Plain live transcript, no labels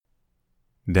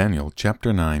Daniel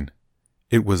chapter 9.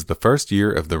 It was the first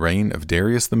year of the reign of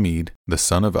Darius the Mede, the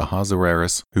son of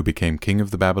Ahasuerus, who became king of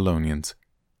the Babylonians.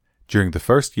 During the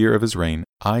first year of his reign,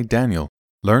 I, Daniel,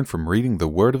 learned from reading the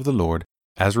word of the Lord,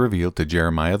 as revealed to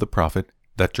Jeremiah the prophet,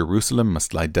 that Jerusalem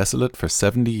must lie desolate for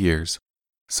 70 years.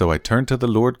 So I turned to the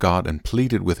Lord God and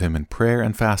pleaded with him in prayer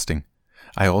and fasting.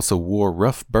 I also wore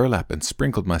rough burlap and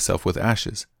sprinkled myself with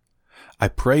ashes. I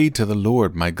prayed to the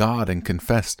Lord my God and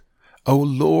confessed, O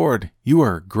Lord, you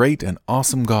are a great and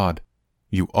awesome God.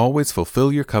 You always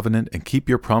fulfill your covenant and keep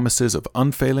your promises of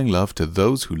unfailing love to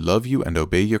those who love you and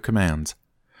obey your commands.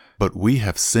 But we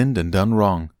have sinned and done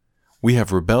wrong. We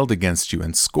have rebelled against you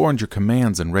and scorned your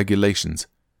commands and regulations.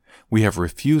 We have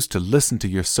refused to listen to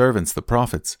your servants the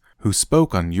prophets, who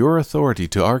spoke on your authority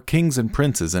to our kings and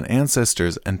princes and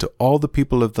ancestors and to all the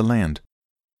people of the land.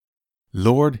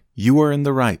 Lord, you are in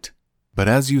the right, but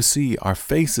as you see, our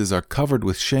faces are covered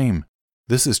with shame.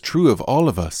 This is true of all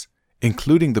of us,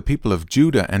 including the people of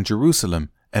Judah and Jerusalem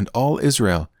and all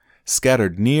Israel,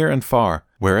 scattered near and far,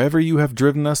 wherever you have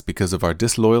driven us because of our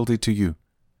disloyalty to you.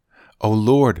 O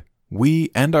Lord,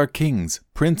 we and our kings,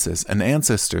 princes, and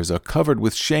ancestors are covered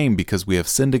with shame because we have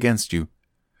sinned against you.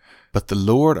 But the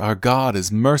Lord our God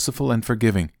is merciful and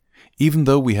forgiving. Even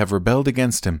though we have rebelled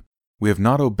against him, we have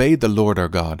not obeyed the Lord our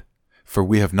God, for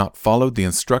we have not followed the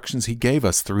instructions he gave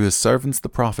us through his servants the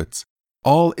prophets.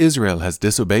 All Israel has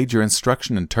disobeyed your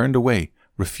instruction and turned away,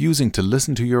 refusing to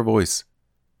listen to your voice.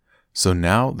 So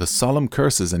now the solemn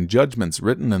curses and judgments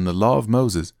written in the law of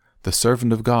Moses, the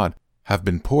servant of God, have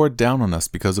been poured down on us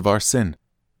because of our sin.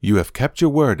 You have kept your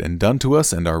word and done to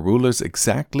us and our rulers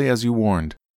exactly as you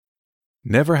warned.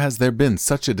 Never has there been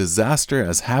such a disaster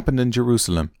as happened in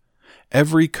Jerusalem.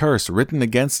 Every curse written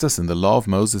against us in the law of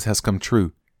Moses has come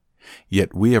true.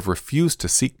 Yet we have refused to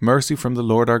seek mercy from the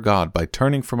Lord our God by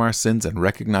turning from our sins and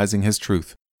recognizing his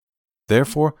truth.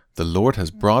 Therefore, the Lord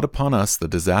has brought upon us the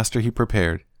disaster he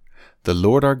prepared. The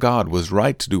Lord our God was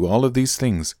right to do all of these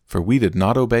things, for we did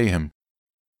not obey him.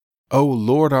 O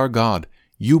Lord our God,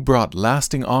 you brought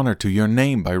lasting honor to your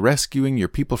name by rescuing your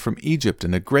people from Egypt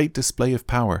in a great display of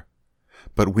power.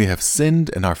 But we have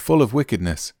sinned and are full of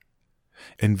wickedness.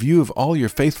 In view of all your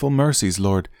faithful mercies,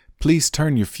 Lord, please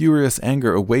turn your furious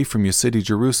anger away from your city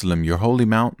Jerusalem, your holy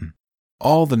mountain.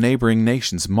 All the neighboring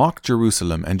nations mock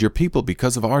Jerusalem and your people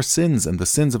because of our sins and the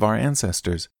sins of our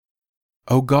ancestors.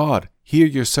 O God, hear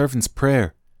your servant's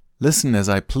prayer. Listen as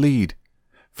I plead.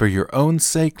 For your own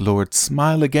sake, Lord,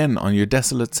 smile again on your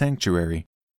desolate sanctuary.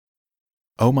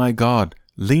 O my God,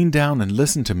 lean down and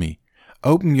listen to me.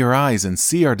 Open your eyes and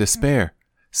see our despair.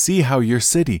 See how your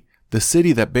city, the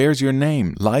city that bears your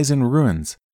name, lies in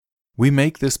ruins. We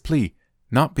make this plea,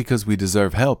 not because we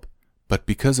deserve help, but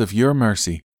because of your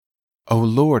mercy. O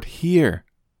Lord, hear.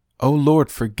 O Lord,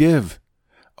 forgive.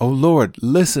 O Lord,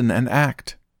 listen and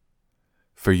act.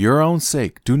 For your own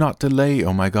sake, do not delay,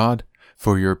 O my God,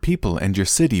 for your people and your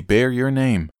city bear your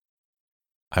name.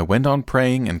 I went on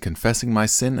praying and confessing my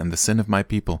sin and the sin of my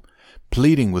people,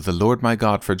 pleading with the Lord my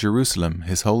God for Jerusalem,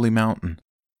 his holy mountain.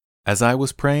 As I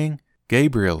was praying,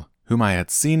 Gabriel, whom I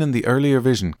had seen in the earlier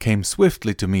vision, came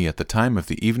swiftly to me at the time of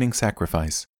the evening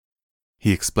sacrifice.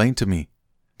 He explained to me,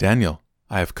 Daniel,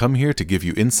 I have come here to give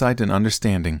you insight and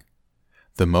understanding.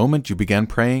 The moment you began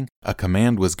praying, a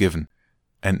command was given,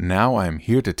 and now I am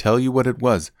here to tell you what it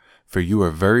was, for you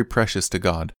are very precious to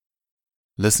God.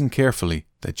 Listen carefully,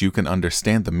 that you can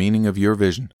understand the meaning of your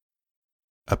vision.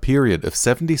 A period of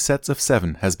 70 sets of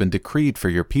 7 has been decreed for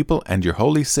your people and your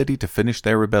holy city to finish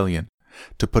their rebellion,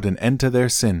 to put an end to their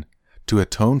sin, to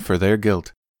atone for their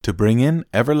guilt, to bring in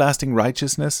everlasting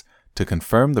righteousness, to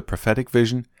confirm the prophetic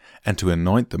vision, and to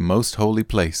anoint the most holy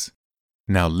place.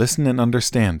 Now listen and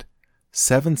understand.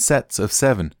 7 sets of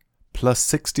 7, plus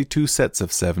 62 sets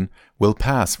of 7, will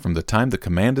pass from the time the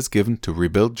command is given to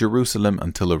rebuild Jerusalem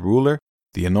until a ruler,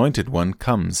 the Anointed One,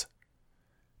 comes.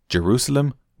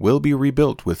 Jerusalem will be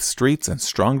rebuilt with streets and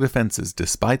strong defenses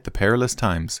despite the perilous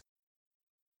times.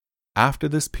 After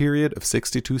this period of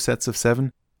 62 sets of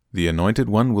 7, the Anointed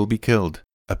One will be killed,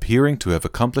 appearing to have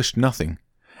accomplished nothing,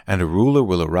 and a ruler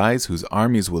will arise whose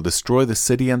armies will destroy the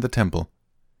city and the temple.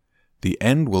 The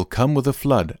end will come with a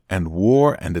flood, and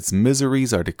war and its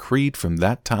miseries are decreed from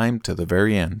that time to the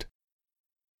very end.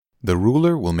 The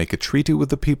ruler will make a treaty with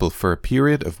the people for a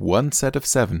period of 1 set of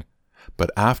 7,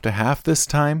 but after half this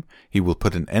time he will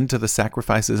put an end to the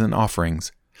sacrifices and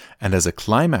offerings, and as a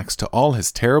climax to all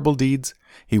his terrible deeds,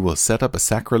 he will set up a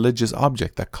sacrilegious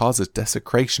object that causes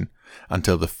desecration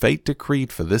until the fate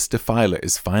decreed for this defiler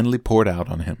is finally poured out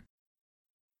on him.